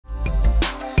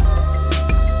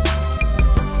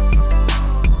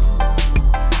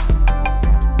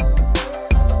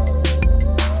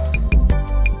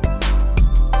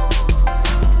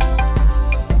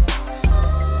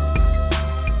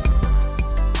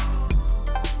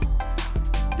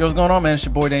Yo, what's going on, man? It's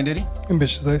your boy Dane Diddy.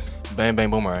 Ambitious Ace. Bang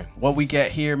Bang Boomerang. What we got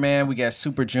here, man, we got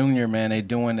Super Junior, man. They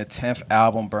doing the 10th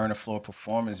album Burn the Floor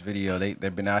performance video.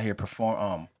 They've been out here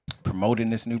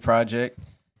promoting this new project.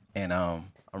 And I'm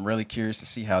really curious to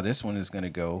see how this one is going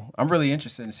to go. I'm really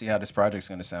interested to see how this project's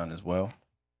going to sound as well.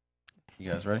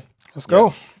 You guys ready? Let's go.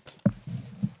 Yes.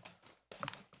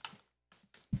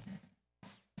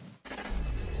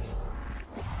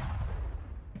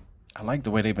 I like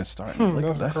the way they've been starting.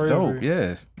 Like, that's crazy. dope.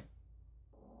 Yeah.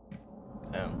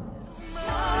 Damn.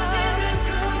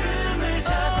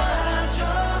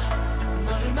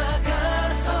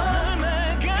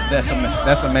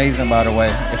 That's amazing, by the way,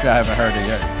 if y'all haven't heard it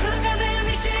yet.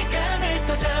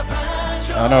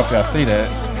 I don't know if y'all see that.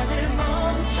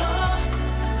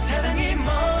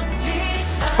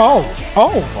 Oh.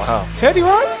 Wow. Teddy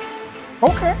Riley?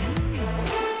 Okay.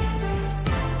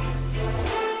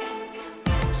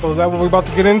 So is that what we're about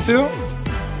to get into?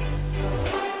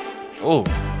 Ooh.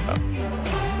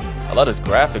 I love this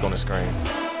graphic on the screen.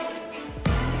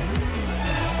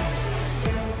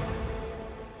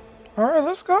 All right,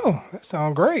 let's go. That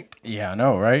sounds great. Yeah, I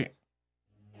know, right?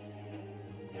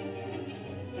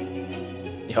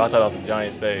 Yo, I thought that was a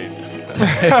giant stage.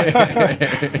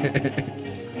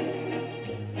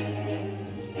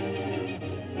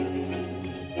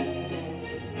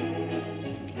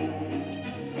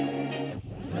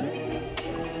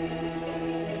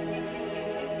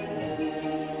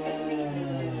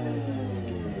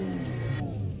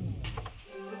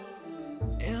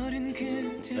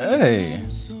 Hey.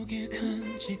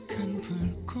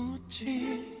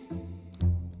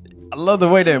 I love the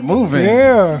way they're moving.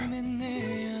 Yeah.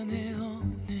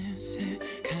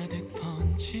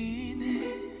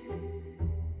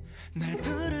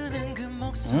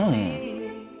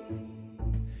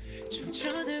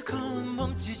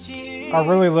 I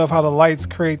really love how the lights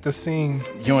create the scene.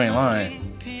 You ain't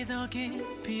lying.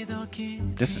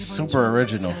 This is super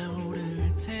original.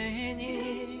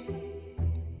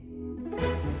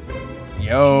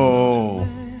 Yo.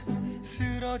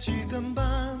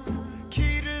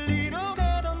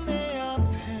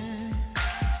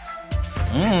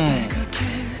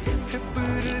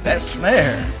 That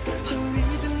snare.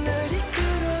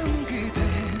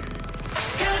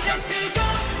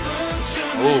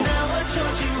 Ooh.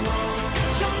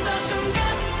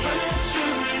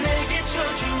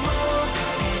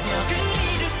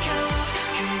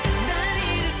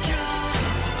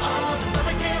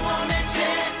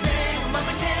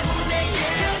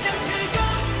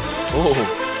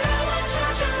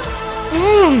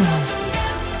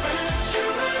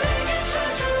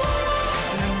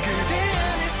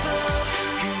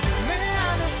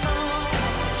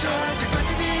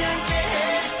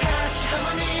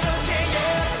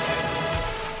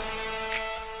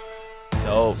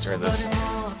 Dope transition.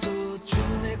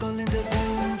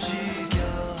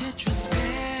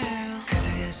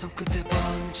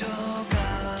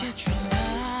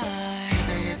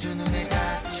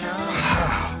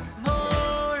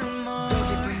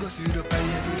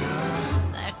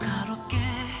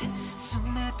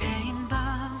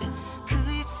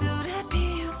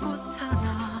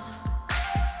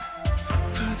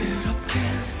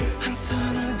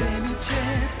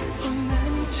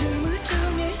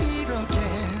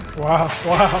 Wow,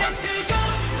 wow.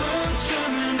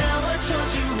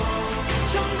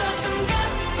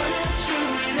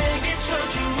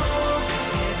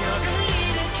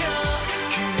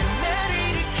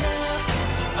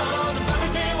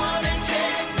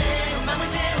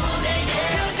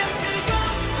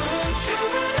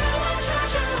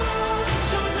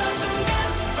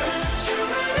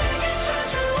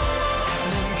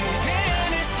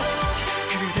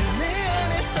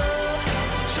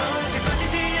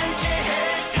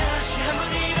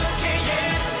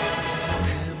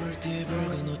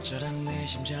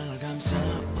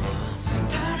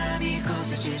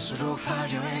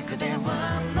 화려해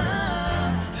그대와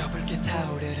나 더붉게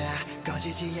타오르라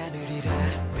꺼지지 않으리라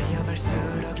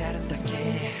위험할수록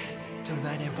아름답게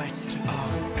둘만의 왈츠를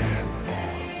all and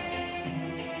more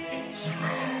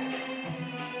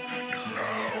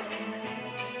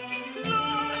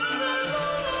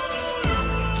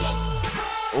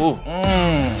Ooh.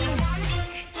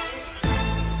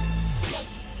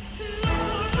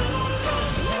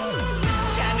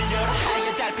 창을 열어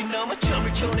하얀 달빛 넘어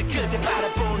춤을 추는 그대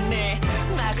바라보네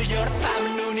막을 열어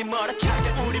밤을 눈이 멀어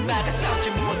차가운 우리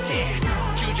막아서지 못해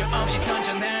주저없이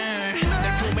던져 날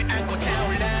품에 안고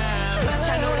타올라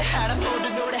자 노래하라 모두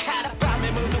노래하라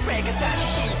밤의 무도회가 다시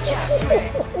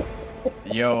시작돼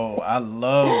Yo, I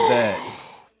love that.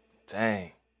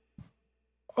 Dang.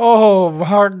 Oh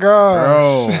my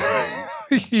gosh.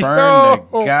 Bro. burn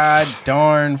the god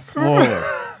darn floor.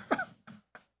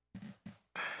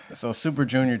 So Super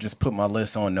Junior just put my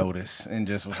list on notice and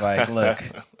just was like, look,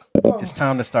 it's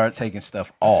time to start taking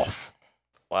stuff off.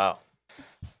 Wow.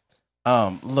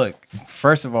 Look,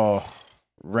 first of all,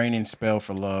 Raining Spell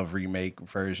for Love remake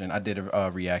version. I did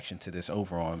a reaction to this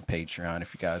over on Patreon.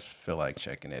 If you guys feel like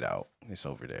checking it out, it's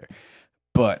over there.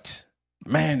 But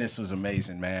man, this was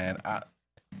amazing, man.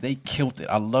 They killed it.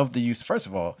 I love the use. First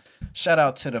of all, shout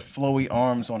out to the flowy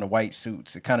arms on the white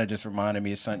suits. It kind of just reminded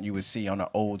me of something you would see on an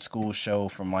old school show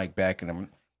from like back in the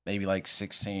maybe like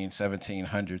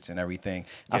 1700s and everything.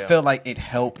 Yeah. I feel like it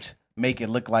helped make it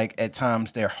look like at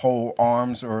times their whole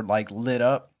arms are like lit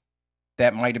up.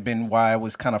 That might have been why it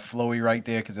was kind of flowy right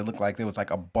there, because it looked like there was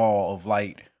like a ball of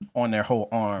light on their whole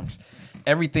arms.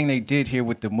 Everything they did here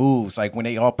with the moves, like when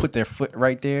they all put their foot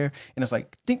right there, and it's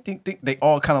like ding, ding, ding, they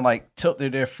all kind of like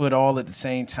tilted their foot all at the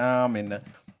same time, and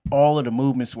all of the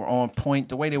movements were on point.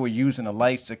 The way they were using the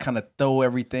lights to kind of throw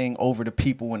everything over the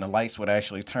people when the lights would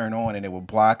actually turn on and it would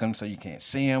block them so you can't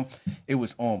see them. It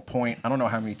was on point. I don't know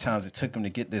how many times it took them to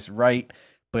get this right,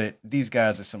 but these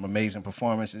guys are some amazing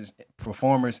performers,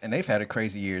 and they've had a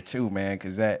crazy year too, man,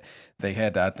 because they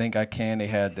had the I Think I Can, they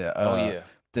had the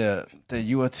the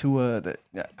You Are Too,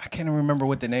 I can't remember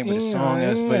what the name of the song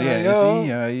is, but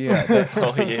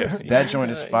that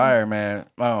joint is fire, man.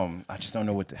 I just don't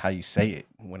know how you say it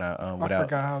when I forgot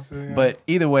how to. Yeah. But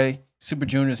either way, Super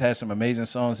Junior's had some amazing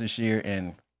songs this year,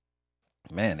 and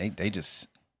man, they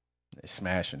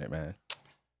smashing it, man.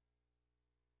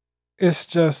 It's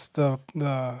just the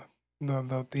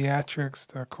theatrics,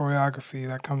 the choreography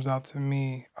that comes out to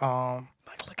me.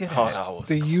 Look at that.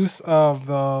 The use of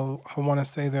the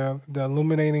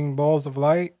illuminating balls of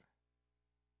light.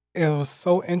 It was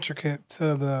so intricate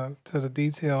to the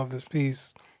detail of this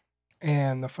piece,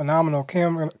 and the phenomenal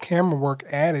camera work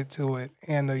added to it,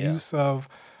 and the use of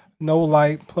no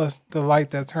light plus the light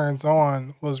that turns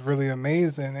on was really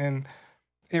amazing. And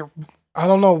I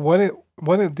don't know what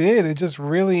it did. It just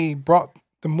really brought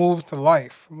the moves to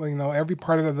life. You know, every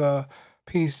part of the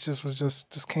piece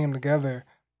just came together.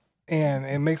 And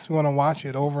it makes me want to watch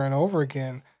it over and over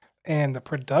again. And the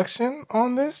production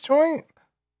on this joint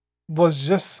was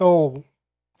just so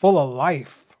full of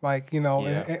life. Like, you know,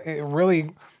 it really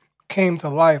came to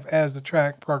life as the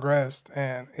track progressed.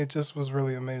 And it just was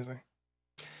really amazing.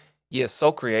 Yeah,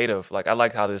 so creative. Like, I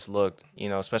liked how this looked, you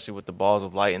know, especially with the balls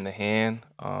of light in the hand.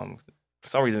 For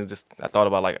some reason, I thought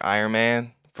about, like, Iron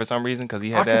Man. For some reason, because he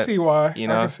had that. I can see why. You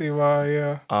know? I can see why,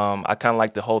 yeah. I kind of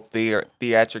like the whole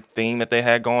theatric theme that they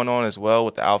had going on as well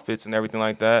with the outfits and everything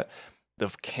like that. The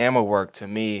camera work, to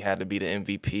me, had to be the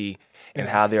MVP, and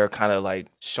how they were kind of like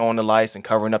showing the lights and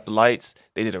covering up the lights.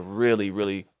 They did a really,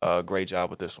 really great job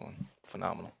with this one.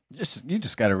 Phenomenal. You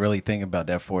just got to really think about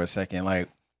that for a second. Like,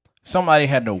 somebody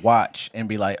had to watch and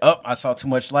be like, oh, I saw too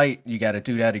much light. You got to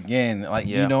do that again. Like,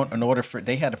 you know, in order for,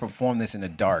 they had to perform this in the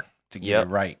dark to get it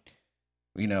right.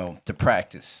 You know, to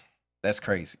practice. That's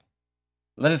crazy.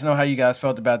 Let us know how you guys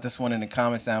felt about this one in the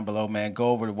comments down below, man. Go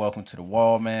over to Welcome to the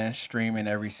Wall, man. Streaming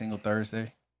every single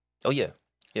Thursday. Oh, yeah.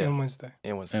 And Wednesday.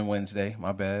 And Wednesday,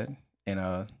 my bad.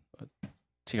 And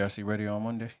TRC Radio on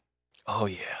Monday. Oh,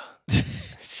 yeah.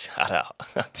 Shout out.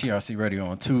 TRC Radio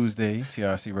on Tuesday.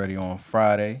 TRC Radio on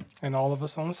Friday. And all of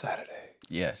us on Saturday.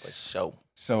 Yes. For sure.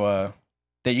 So,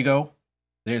 there you go.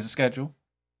 There's the schedule.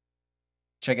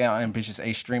 Check out Ambitious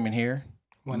A streaming here.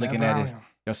 Looking at it.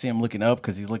 Y'all see him looking up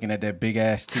because he's looking at that big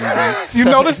ass TV. You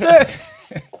notice that?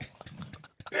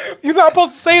 You're not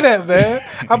supposed to say that, man.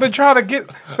 I've been trying to get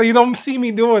so you don't see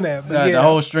me doing that. But the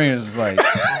whole stream is just like.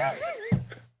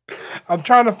 I'm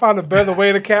trying to find a better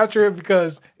way to capture it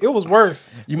because it was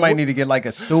worse. You might need to get like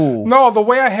a stool. No, the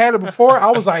way I had it before,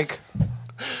 I was like,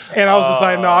 and I was just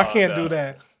like, no, I can't do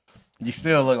that. You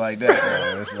still look like that,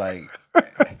 bro. It's like.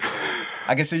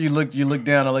 I can see you look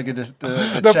down and look at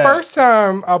the chat. First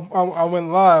time I went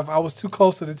live, I was too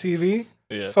close to the TV.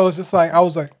 Yeah. So it's just like I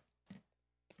was like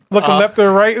looking left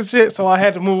and right and shit, so I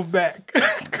had to move back.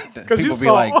 People be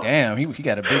like, damn, he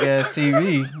got a big ass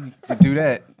TV to do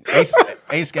that.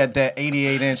 Ace got that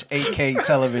 88-inch 8K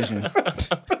television.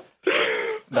 The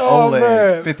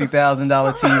OLED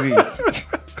 $50,000 TV.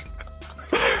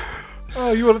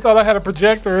 Oh, you would have thought I had a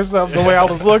projector or something the way I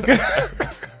was looking.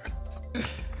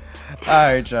 All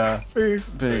right, y'all.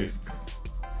 Peace. Peace.